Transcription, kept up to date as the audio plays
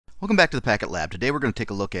Welcome back to the Packet Lab. Today we're going to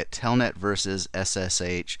take a look at Telnet versus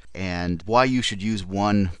SSH and why you should use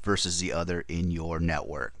one versus the other in your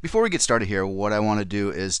network. Before we get started here, what I want to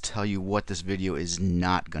do is tell you what this video is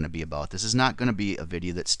not going to be about. This is not going to be a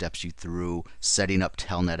video that steps you through setting up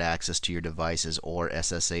Telnet access to your devices or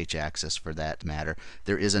SSH access for that matter.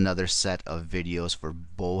 There is another set of videos for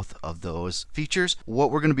both of those features.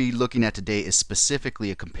 What we're going to be looking at today is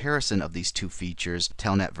specifically a comparison of these two features,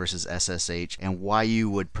 Telnet versus SSH, and why you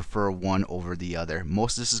would prefer one over the other.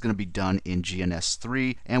 Most of this is going to be done in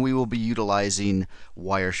GNS3, and we will be utilizing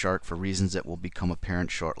Wireshark for reasons that will become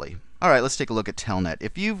apparent shortly. Alright, let's take a look at Telnet.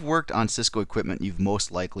 If you've worked on Cisco equipment, you've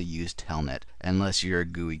most likely used Telnet, unless you're a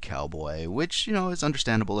GUI cowboy, which, is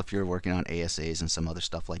understandable if you're working on ASAs and some other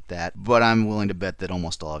stuff like that. But I'm willing to bet that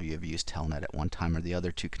almost all of you have used Telnet at one time or the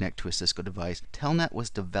other to connect to a Cisco device. Telnet was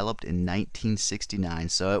developed in 1969,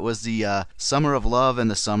 so it was the summer of love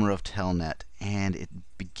and the summer of Telnet. And it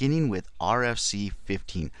beginning with RFC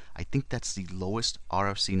 15. I think that's the lowest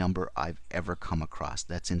RFC number I've ever come across.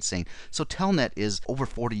 That's insane. So Telnet is over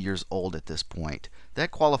 40 years old at this point.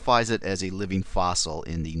 That qualifies it as a living fossil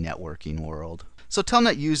in the networking world. So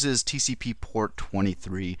Telnet uses TCP port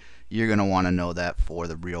 23. You're going to want to know that for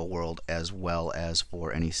the real world as well as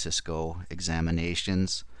for any Cisco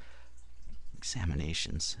exams.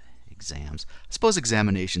 I suppose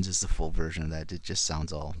examinations is the full version of that. It just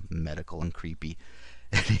sounds all medical and creepy.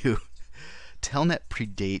 Anywho, Telnet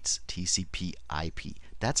predates TCP IP.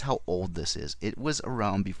 That's how old this is. It was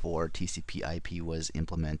around before TCP IP was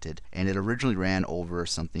implemented, and it originally ran over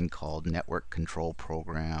something called Network Control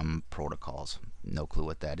Program Protocols. No clue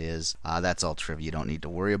what that is. That's all trivia. You don't need to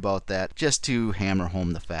worry about that. Just to hammer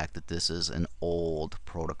home the fact that this is an old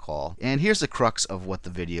protocol. And here's the crux of what the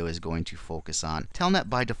video is going to focus on. Telnet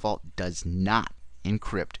by default does not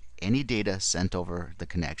encrypt any data sent over the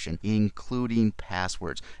connection, including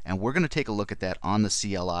passwords. And we're going to take a look at that on the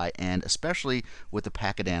CLI, and especially with the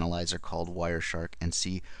packet analyzer called Wireshark, and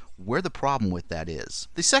see where the problem with that is.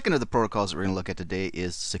 The second of the protocols that we're going to look at today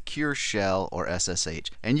is Secure Shell, or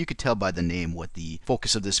SSH. And you can tell by the name what the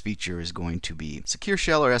focus of this feature is going to be. Secure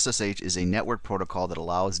Shell, or SSH, is a network protocol that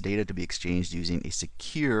allows data to be exchanged using a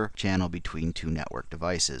secure channel between two network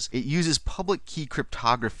devices. It uses public key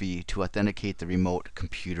cryptography to authenticate the remote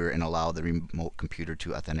computer and allow the remote computer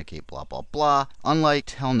to authenticate blah blah blah. Unlike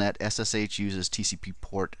Telnet, SSH uses TCP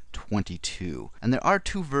port 22. And there are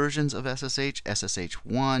two versions of SSH,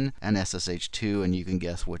 SSH1 and SSH2, and you can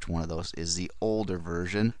guess which one of those is the older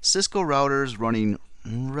version. Cisco routers running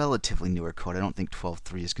relatively newer code. I don't think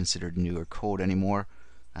 12.3 is considered newer code anymore.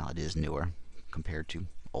 Well, it is newer compared to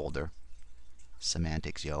older.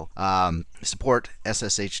 Semantics, yo. Support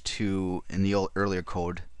SSH2 in the earlier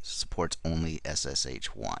code supports only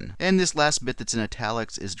SSH1. And this last bit that's in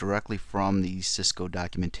italics is directly from the Cisco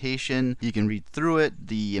documentation. You can read through it.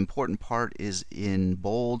 The important part is in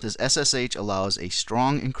bold. It says SSH allows a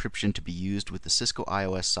strong encryption to be used with the Cisco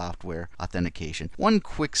iOS software authentication. One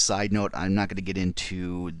quick side note, I'm not going to get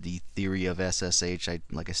into the theory of SSH.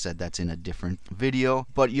 Like I said, that's in a different video,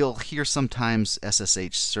 but you'll hear sometimes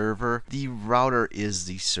SSH server. The router is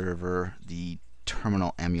the server. The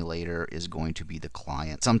terminal emulator is going to be the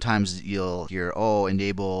client. Sometimes you'll hear, oh,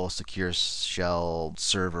 enable secure shell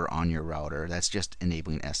server on your router. That's just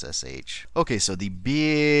enabling SSH. Okay, so the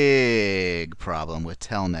big problem with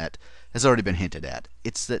Telnet has already been hinted at.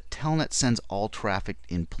 It's that Telnet sends all traffic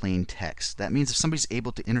in plain text. That means if somebody's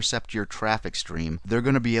able to intercept your traffic stream, they're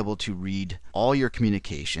going to be able to read all your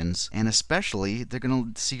communications, and especially they're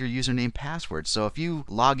going to see your username password. So if you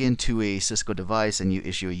log into a Cisco device and you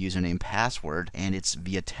issue a username password and it's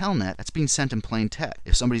via Telnet, that's being sent in plain text.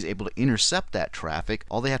 If somebody's able to intercept that traffic,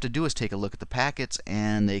 all they have to do is take a look at the packets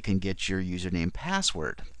and they can get your username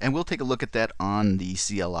password. And we'll take a look at that on the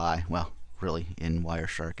CLI. Well, really in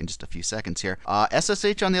Wireshark in just a few seconds here.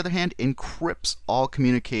 SSH, on the other hand, encrypts all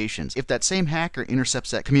communications. If that same hacker intercepts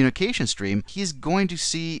that communication stream, he's going to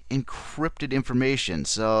see encrypted information.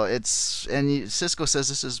 So Cisco says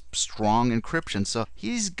this is strong encryption, so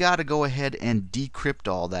he's got to go ahead and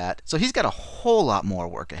decrypt all that. So he's got a whole lot more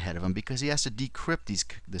work ahead of him because he has to decrypt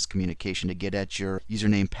this communication to get at your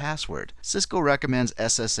username password. Cisco recommends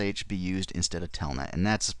SSH be used instead of Telnet, and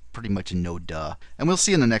that's pretty much a no duh. And we'll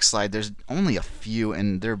see in the next slide, there's only a few,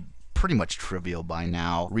 and they're pretty much trivial by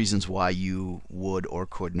now, reasons why you would or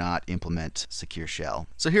could not implement Secure Shell.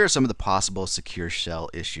 So here are some of the possible Secure Shell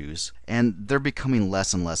issues, and they're becoming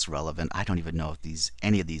less and less relevant. I don't even know if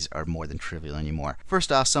any of these are more than trivial anymore.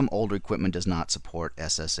 First off, some older equipment does not support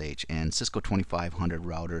SSH, and Cisco 2500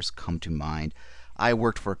 routers come to mind. I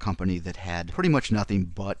worked for a company that had pretty much nothing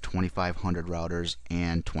but 2500 routers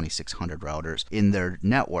and 2600 routers in their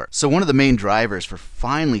network. So one of the main drivers for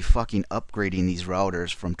finally fucking upgrading these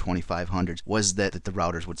routers from 2500s was that the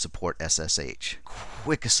routers would support SSH.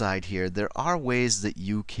 Quick aside here, there are ways that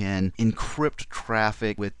you can encrypt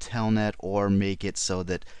traffic with Telnet or make it so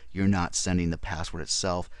that you're not sending the password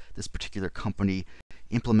itself. This particular company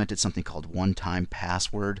implemented something called one-time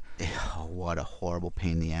password. Oh, what a horrible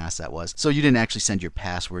pain in the ass that was. So you didn't actually send your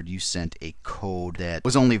password, you sent a code that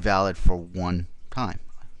was only valid for one time.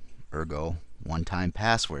 Ergo, one-time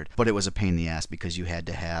password. But it was a pain in the ass because you had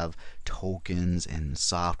to have tokens and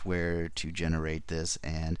software to generate this,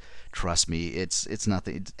 and trust me, it's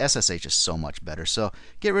nothing. SSH is so much better. So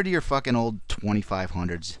get rid of your fucking old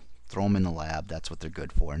 2500s. Throw them in the lab. That's what they're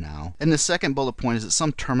good for now. And the second bullet point is that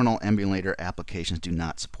some terminal emulator applications do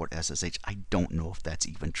not support SSH. I don't know if that's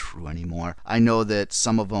even true anymore. I know that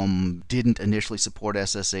some of them didn't initially support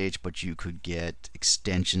SSH, but you could get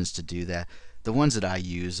extensions to do that. The ones that I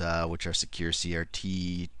use, which are Secure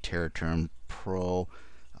CRT, TerraTerm Pro,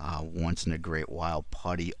 Once in a Great While,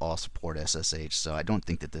 Putty, all support SSH, so I don't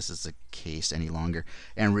think that this is the case any longer.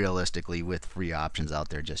 And realistically, with free options out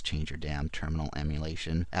there, just change your damn terminal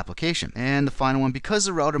emulation application. And the final one, because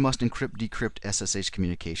the router must encrypt, decrypt SSH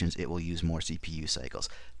communications, it will use more CPU cycles.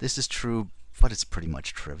 This is true, but it's pretty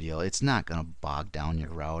much trivial. It's not going to bog down your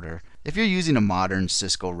router. If you're using a modern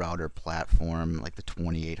Cisco router platform like the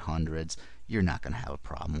 2800s, you're not going to have a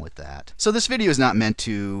problem with that. So this video is not meant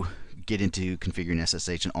to get into configuring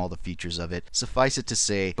SSH and all the features of it. Suffice it to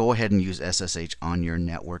say, go ahead and use SSH on your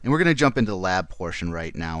network. And we're going to jump into the lab portion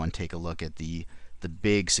right now and take a look at the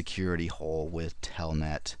big security hole with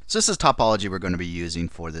Telnet. So this is topology we're going to be using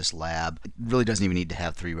for this lab. It really doesn't even need to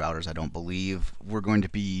have 3 routers, I don't believe. We're going to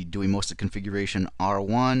be doing most of the configuration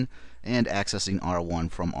R1 and accessing R1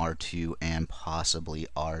 from R2 and possibly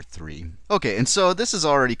R3. Okay, and so this is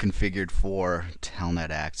already configured for Telnet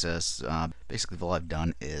access. Basically all I've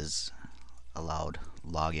done is allowed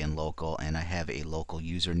login local, and I have a local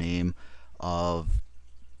username of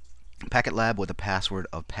Packet Lab with a password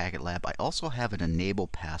of Packet Lab. I also have an enable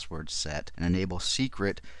password set, an enable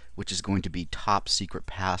secret, which is going to be top secret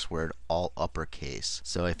password, all uppercase.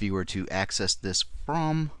 So if you were to access this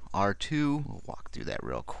from R2, we'll walk through that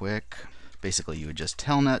real quick. Basically, you would just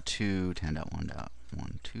telnet to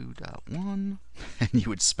 10.1.12.1, and you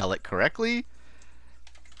would spell it correctly,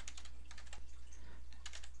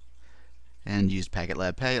 and use Packet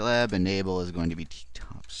Lab. Packet Lab enable is going to be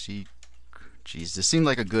top secret. Jeez, this seemed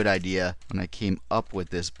like a good idea when I came up with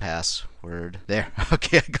this password. There,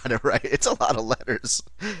 okay, I got it right. It's a lot of letters.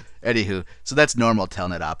 Anywho, so that's normal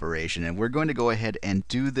Telnet operation, and we're going to go ahead and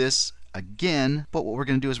do this again, but what we're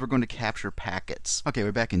going to do is we're going to capture packets. Okay,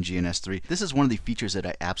 we're back in GNS3. This is one of the features that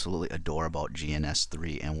I absolutely adore about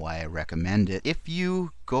GNS3 and why I recommend it. If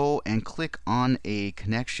you go and click on a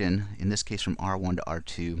connection, in this case from R1 to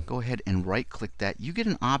R2, go ahead and right click that, you get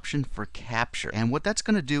an option for capture. And what that's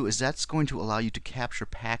going to do is that's going to allow you to capture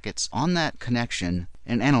packets on that connection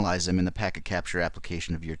and analyze them in the packet capture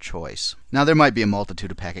application of your choice. Now there might be a multitude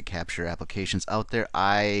of packet capture applications out there.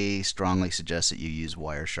 I strongly suggest that you use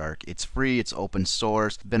Wireshark. It's free, it's open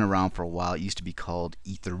source, been around for a while. It used to be called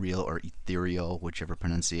Ethereal or Ethereal, whichever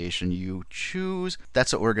pronunciation you choose.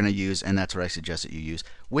 That's what we're going to use, and that's what I suggest that you use.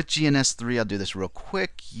 With GNS3, I'll do this real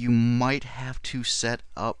quick. You might have to set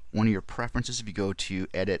up one of your preferences. If you go to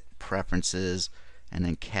Edit, Preferences, and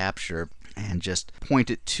then Capture, and just point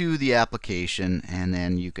it to the application, and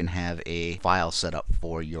then you can have a file set up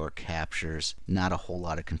for your captures. Not a whole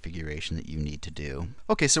lot of configuration that you need to do.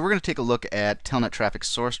 Okay, so we're going to take a look at Telnet traffic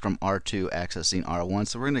sourced from R2 accessing R1.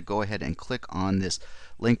 So we're going to go ahead and click on this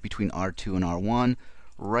link between R2 and R1.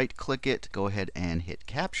 Right click it, go ahead and hit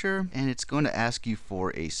capture, and it's going to ask you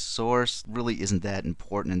for a source. Really isn't that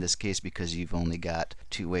important in this case because you've only got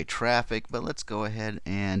two-way traffic, but let's go ahead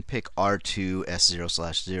and pick R2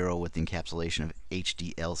 S0/0 with the encapsulation of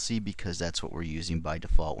HDLC because that's what we're using by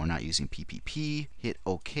default. We're not using PPP. Hit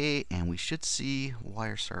OK, and we should see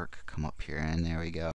Wireshark come up here, and there we go.